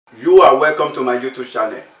You are welcome to my YouTube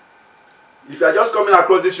channel. If you are just coming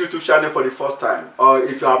across this YouTube channel for the first time, or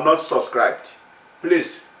if you have not subscribed,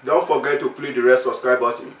 please don't forget to click the red subscribe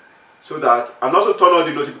button so that, and also turn on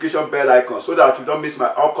the notification bell icon so that you don't miss my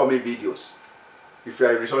upcoming videos. If you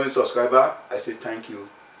are a returning subscriber, I say thank you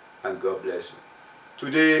and God bless you.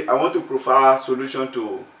 Today I want to provide a solution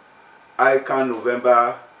to ICAN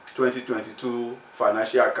November 2022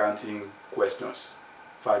 financial accounting questions,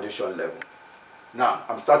 foundation level. Now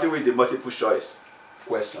I'm starting with the multiple choice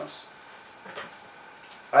questions.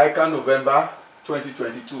 ICAN November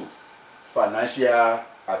 2022 financial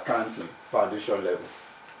accounting foundation level.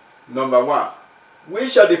 Number 1,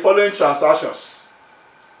 which of the following transactions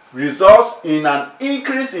results in an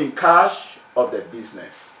increase in cash of the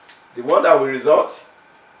business? The one that will result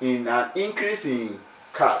in an increase in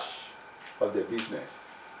cash of the business.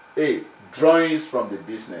 A, drawings from the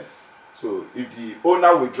business. So if the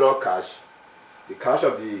owner withdraw cash, the cash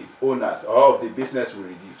of the owners or of the business will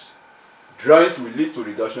reduce. Drawings will lead to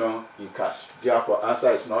reduction in cash. Therefore,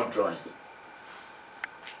 answer is not drawings.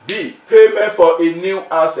 B, payment for a new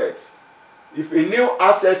asset. If a new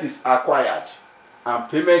asset is acquired and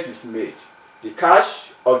payment is made, the cash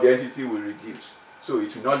of the entity will reduce. So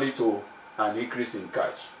it will not lead to an increase in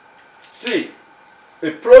cash. C,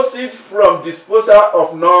 a proceed from disposal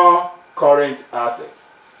of non-current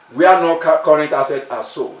assets. Where non-current assets are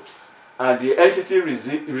sold and the entity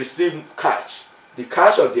receive cash, the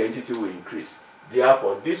cash of the entity will increase.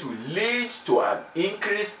 Therefore, this will lead to an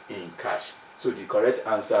increase in cash. So the correct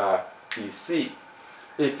answer is C.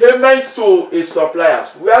 A payment to a supplier,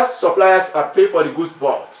 where suppliers are paid for the goods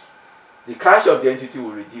bought, the cash of the entity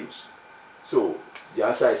will reduce. So the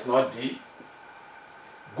answer is not D.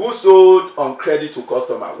 Goods sold on credit to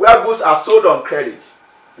customer, where goods are sold on credit.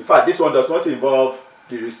 In fact, this one does not involve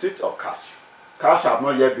the receipt of cash. Cash have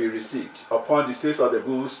not yet been received upon the sales of the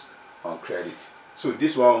goods on credit. So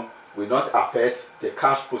this one will not affect the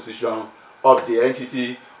cash position of the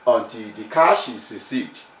entity until the cash is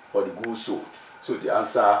received for the goods sold. So the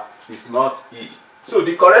answer is not E. So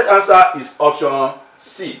the correct answer is option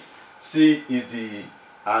C. C is the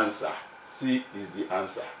answer. C is the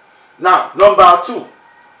answer. Now, number 2.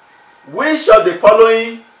 Which of the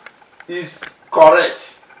following is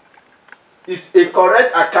correct? Is a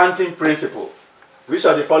correct accounting principle. Which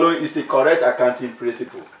of the following is a correct accounting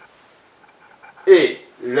principle? A,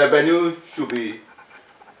 revenue should be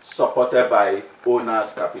supported by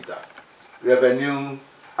owner's capital. Revenue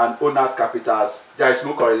and owner's capitals, there is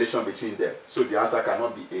no correlation between them. So the answer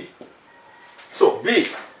cannot be A. So B,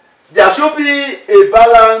 there should be a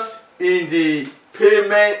balance in the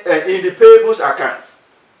payment in the payables account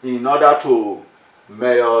in order to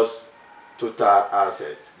measure total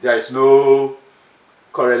assets. There is no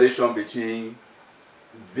correlation between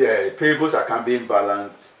the payables account being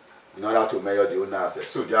balanced in order to measure the owner assets.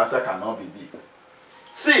 So the answer cannot be B.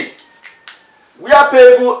 C, where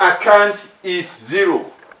payable account is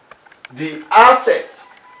 0, the asset.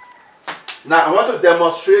 Now I want to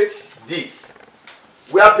demonstrate this.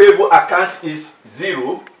 Where payable account is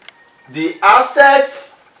 0, the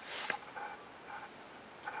assets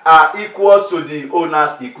are equal to the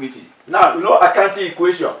owner's equity. Now, you know accounting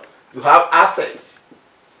equation, you have assets.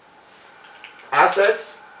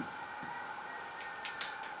 Assets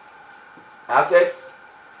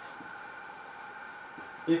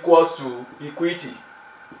equals to equity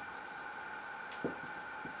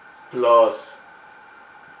plus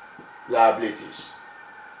liabilities.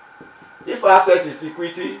 If asset is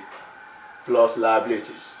equity plus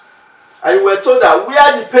liabilities, and you were told that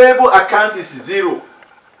where the payable account is 0,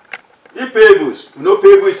 if payables, you know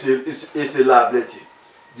payable is a liability,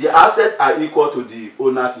 the assets are equal to the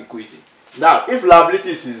owner's equity. Now, if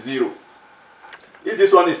liability is 0, if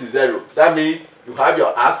this one is 0, that means you have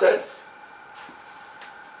your assets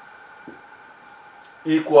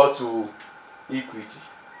equal to equity.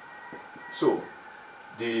 So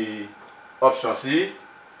the option C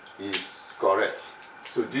is correct.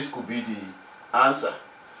 So this could be the answer.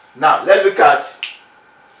 Now let's look at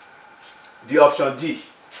the option D.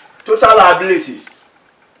 Total liabilities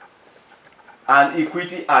and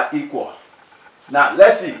equity are equal. Now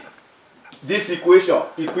let's see this equation.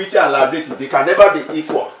 Equity and liability, they can never be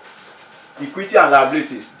equal. Equity and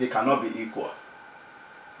liabilities, they cannot be equal.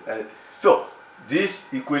 So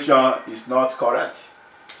this equation is not correct.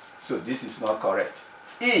 So this is not correct.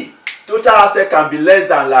 E, total asset can be less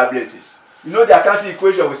than liabilities. You know the accounting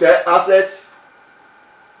equation, we say assets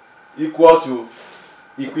equal to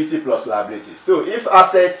equity plus liabilities. So if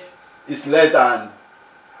assets is less than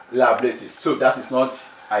liabilities, so that is not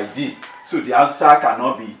ID. So the answer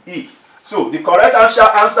cannot be E. So the correct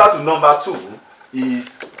answer to number 2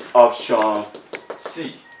 is option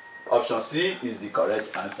C. Option C is the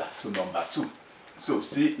correct answer to number 2. So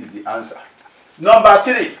C is the answer. Number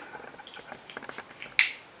 3.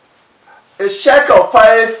 A check of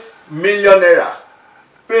 5 million naira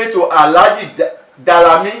paid to Alhaji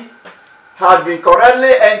Dalami had been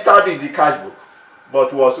correctly entered in the cash book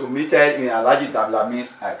but was omitted in Alhaji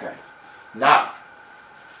Dalami's account. Now,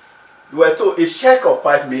 you were told a check of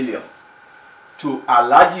 5 million to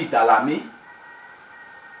Alhaji Dalami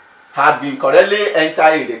had been correctly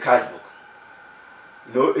entered in the cash book.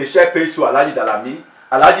 You know, a check paid to Alhaji Dalami.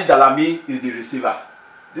 Alhaji Dalami is the receiver.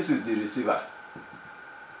 This is the receiver.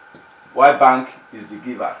 While bank is the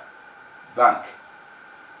giver. Bank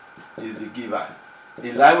is the giver.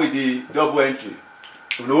 In line with the double entry.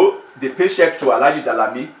 You know, the pay check to Alhaji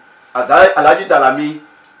Dalami. Alhaji Dalami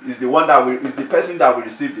is the person that will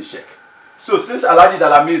receive the check. So since Alhaji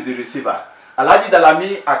Dalami is the receiver, Alhaji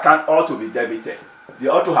Dalami account ought to be debited. They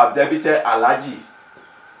ought to have debited Alhaji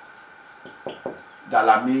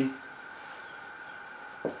Dalami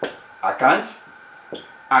account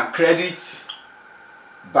and credit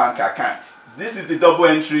bank account. This is the double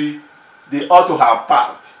entry they ought to have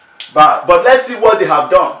passed. But let's see what they have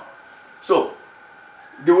done. So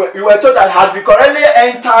you were told that had been correctly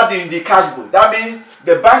entered in the cash book. That means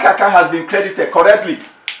the bank account has been credited correctly.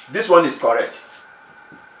 This one is correct.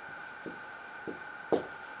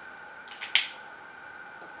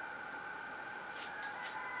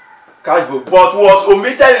 Cash book, but was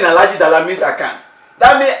omitted in Alhaji Dalami's account.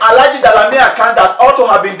 That means Alhaji Dalami account that ought to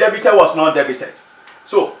have been debited was not debited.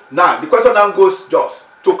 So now the question now goes just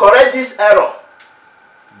to correct this error.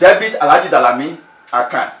 Debit Alhaji Dalami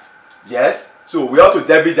account. Yes. So we ought to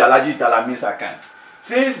debit the Alhaji Dalami's account.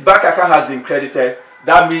 Since bank account has been credited,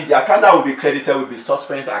 that means the account that will be credited will be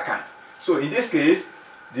suspense account. So in this case,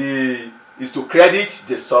 is to credit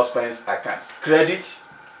the suspense account. Credit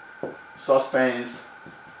suspense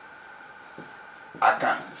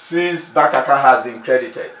account. Since bank account has been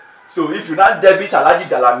credited. So if you not debit Alhaji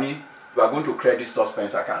Dalami, you are going to credit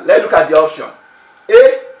suspense account. Let's look at the option.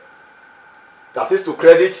 A, that is to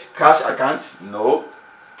credit cash account. No.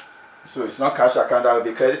 So it's not cash account that will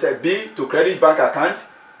be credited. B, to credit bank account.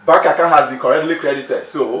 Bank account has been correctly credited.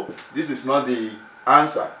 So this is not the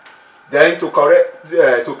answer. Then to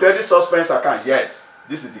credit suspense account. Yes,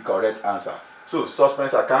 this is the correct answer. So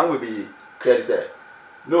suspense account will be credited.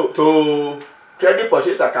 No. To credit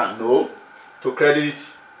purchase account. No. To credit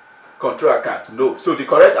control account. No. So the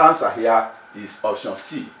correct answer here is option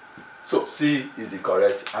C. So C is the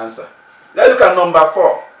correct answer. Let's look at number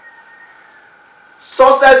 4.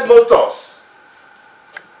 Success Motors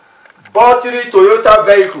bought 3 Toyota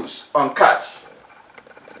vehicles on cash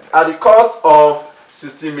at the cost of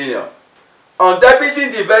 60 million. On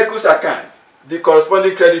debiting the vehicle's account, the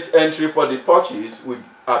corresponding credit entry for the purchase will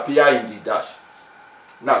appear in the dash.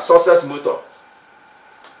 Now, Success Motor.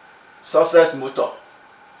 Success Motor.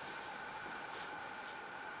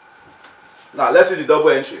 Now, let's see the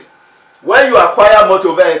double entry. When you acquire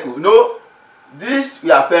motor vehicle, no, this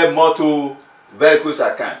will affect motor vehicles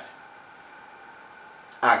account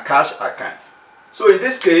and cash account. So in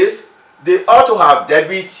this case, they ought to have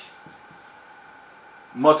debit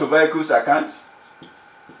motor vehicles account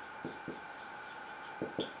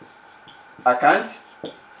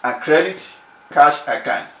and credit cash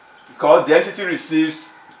account, because the entity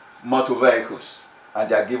receives motor vehicles and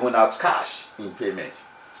they are given out cash in payment.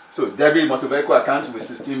 So debit motor vehicle account with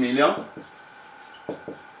 16 million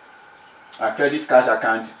and credit cash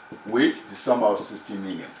account with the sum of 60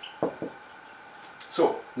 million.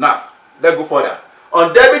 So now let's go further.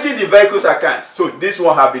 On debiting the vehicle's account, so this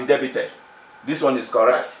one have been debited. This one is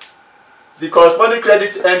correct. The corresponding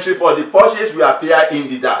credit entry for the purchase will appear in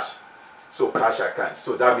the dash. So cash account.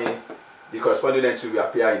 So that means the corresponding entry will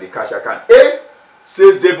appear in the cash account. A,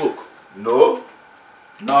 sales day book. No,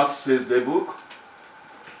 not sales day book.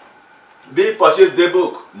 B, purchase day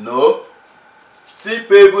book. No. C,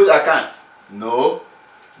 payables account. No.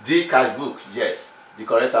 D, cash book. Yes. The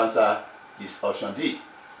correct answer is option D.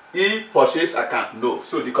 E, purchase account. No.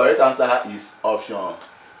 So the correct answer is option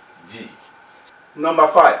D. Number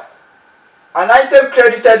 5. An item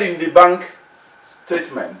credited in the bank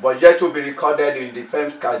statement but yet to be recorded in the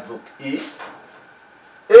firm's cash book is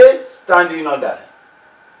A, standing order.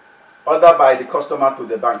 Order by the customer to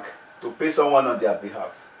the bank to pay someone on their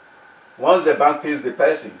behalf. Once the bank pays the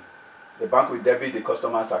person, the bank will debit the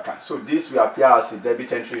customer's account. So this will appear as a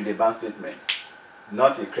debit entry in the bank statement,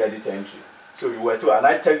 not a credit entry. So you were to an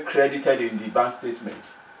item credited in the bank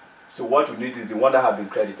statement. So what we need is the one that has been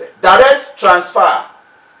credited. Direct transfer.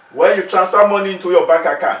 When you transfer money into your bank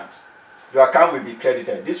account, your account will be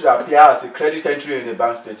credited. This will appear as a credit entry in the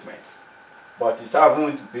bank statement, but it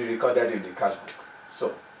won't be recorded in the cash book.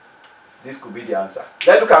 So this could be the answer.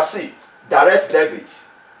 Let's look at C. Direct debit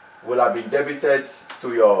will have been debited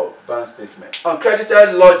to your bank statement.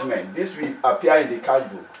 Uncredited lodgement, this will appear in the cash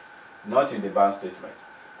book, not in the bank statement.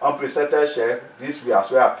 Unpresented check, this will as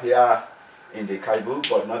well appear in the cash book,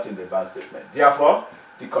 but not in the bank statement. Therefore,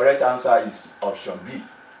 the correct answer is option B.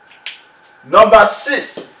 Number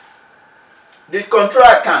 6. The control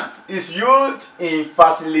account is used in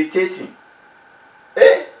facilitating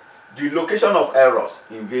A. The location of errors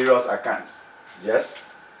in various accounts. Yes,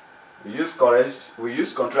 we use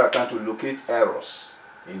control account to locate errors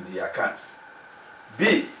in the accounts.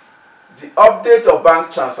 B. The update of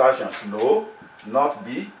bank transactions. No, not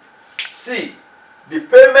B. C. The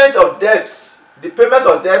payment of debts. The payments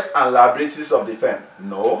of debts and liabilities of the firm.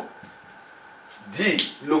 No. D.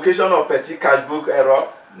 Location of petty cash book error.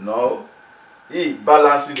 No. E.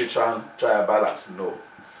 Balancing the trial balance. No.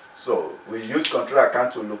 So we use control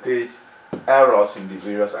account to locate errors in the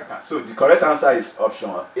various accounts. So the correct answer is option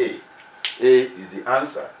A. A is the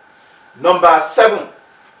answer. Number 7.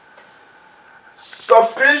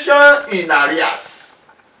 Subscription in arrears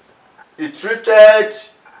is treated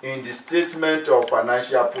in the statement of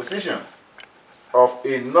financial position of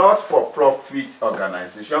a not-for-profit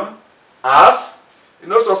organization as,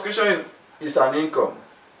 subscription is an income.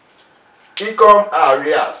 Income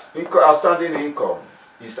arrears, outstanding income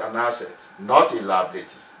is an asset, not a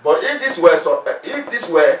liability. But if this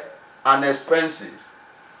were an expenses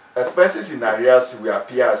in arrears will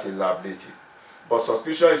appear as a liability. But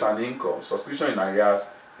subscription is an income. Subscription in arrears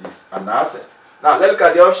is an asset. Now let's look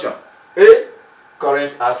at the option. A.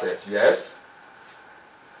 Current asset. Yes.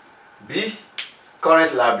 B.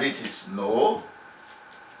 Current liabilities. No.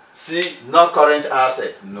 C. Non-current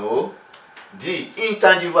asset. No. D.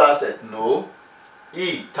 Intangible asset. No.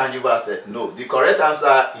 E. Tangible asset. No. The correct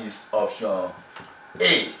answer is option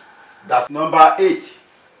A. That's number 8.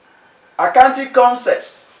 Accounting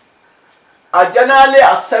concepts are generally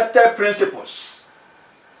accepted principles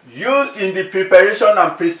used in the preparation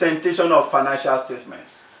and presentation of financial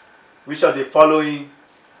statements. Which of the following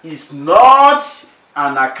is not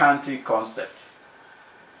an accounting concept?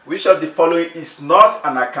 Which of the following is not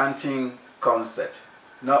an accounting concept?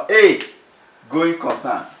 Now, A. Going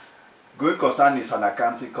concern. Going concern is an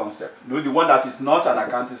accounting concept. No, the one that is not an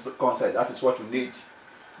accounting concept, that is what you need.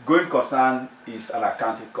 Going concern is an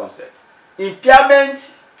accounting concept.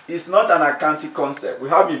 Impairment is not an accounting concept. We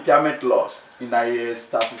have impairment loss in IAS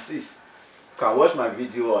 36. You can watch my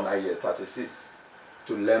video on IAS 36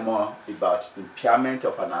 to learn more about impairment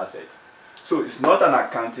of an asset. So it's not an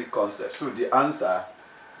accounting concept. So the answer,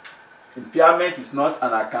 impairment is not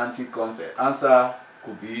an accounting concept. Answer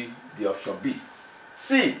could be the option B.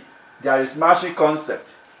 C. There is margin concept.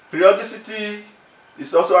 Periodicity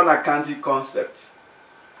is also an accounting concept.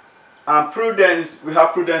 And prudence, we have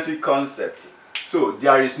prudency concept. So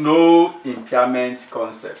there is no impairment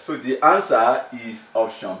concept. So the answer is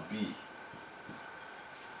option B.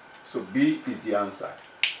 So B is the answer.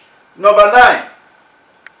 Number 9.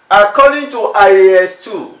 According to IAS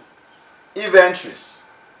 2 inventories,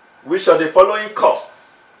 which of the following costs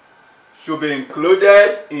should be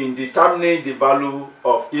included in determining the value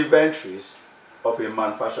of inventories of a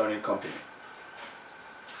manufacturing company?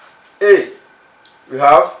 A. We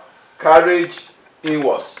have carriage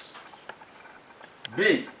inwards.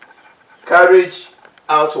 B. Carriage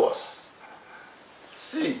outwards.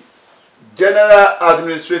 C. General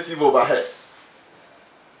administrative overheads.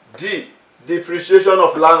 D. Depreciation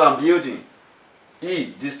of land and building.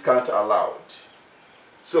 E. Discount allowed.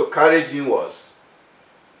 So carriage inwards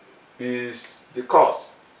is the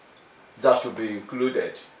cost that should be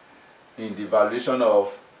included in the valuation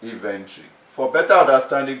of inventory. For better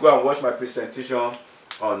understanding, go and watch my presentation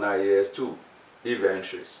on IAS 2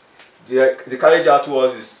 inventories. The carriage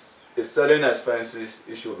outwards is a selling expenses,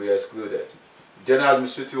 it should be excluded. General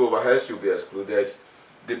administrative overheads should be excluded.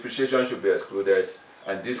 Depreciation should be excluded.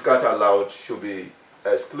 And discount allowed should be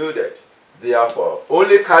excluded. Therefore,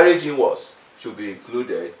 only carriage inwards should be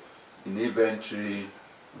included in inventory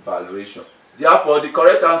valuation. Therefore, the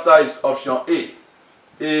correct answer is option A.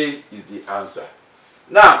 A is the answer.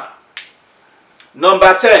 Now,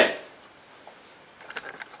 number 10.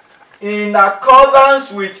 In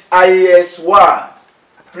accordance with IAS 1,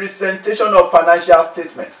 presentation of financial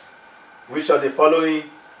statements, which of the following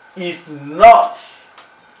is not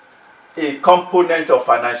a component of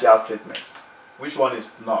financial statements? Which one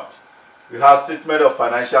is not? We have statement of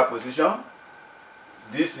financial position.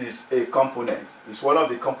 This is a component. It's one of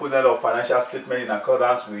the components of financial statement in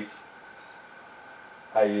accordance with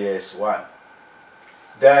IAS 1.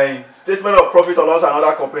 Then statement of profit or loss and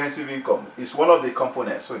other comprehensive income is one of the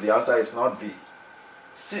components, so the answer is not B.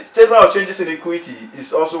 Statement of changes in equity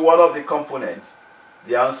is also one of the components.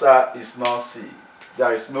 The answer is not C.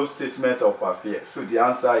 There is no statement of affairs, so the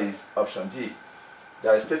answer is option D.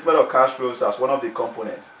 There is statement of cash flows as one of the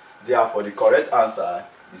components. Therefore, the correct answer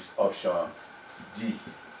is option D.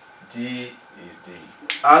 D is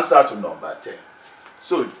the answer to number 10.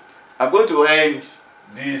 So, I'm going to end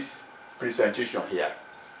this presentation here.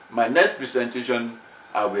 My next presentation,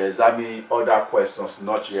 I will examine other questions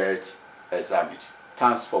not yet examined.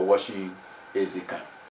 Thanks for watching ICAN.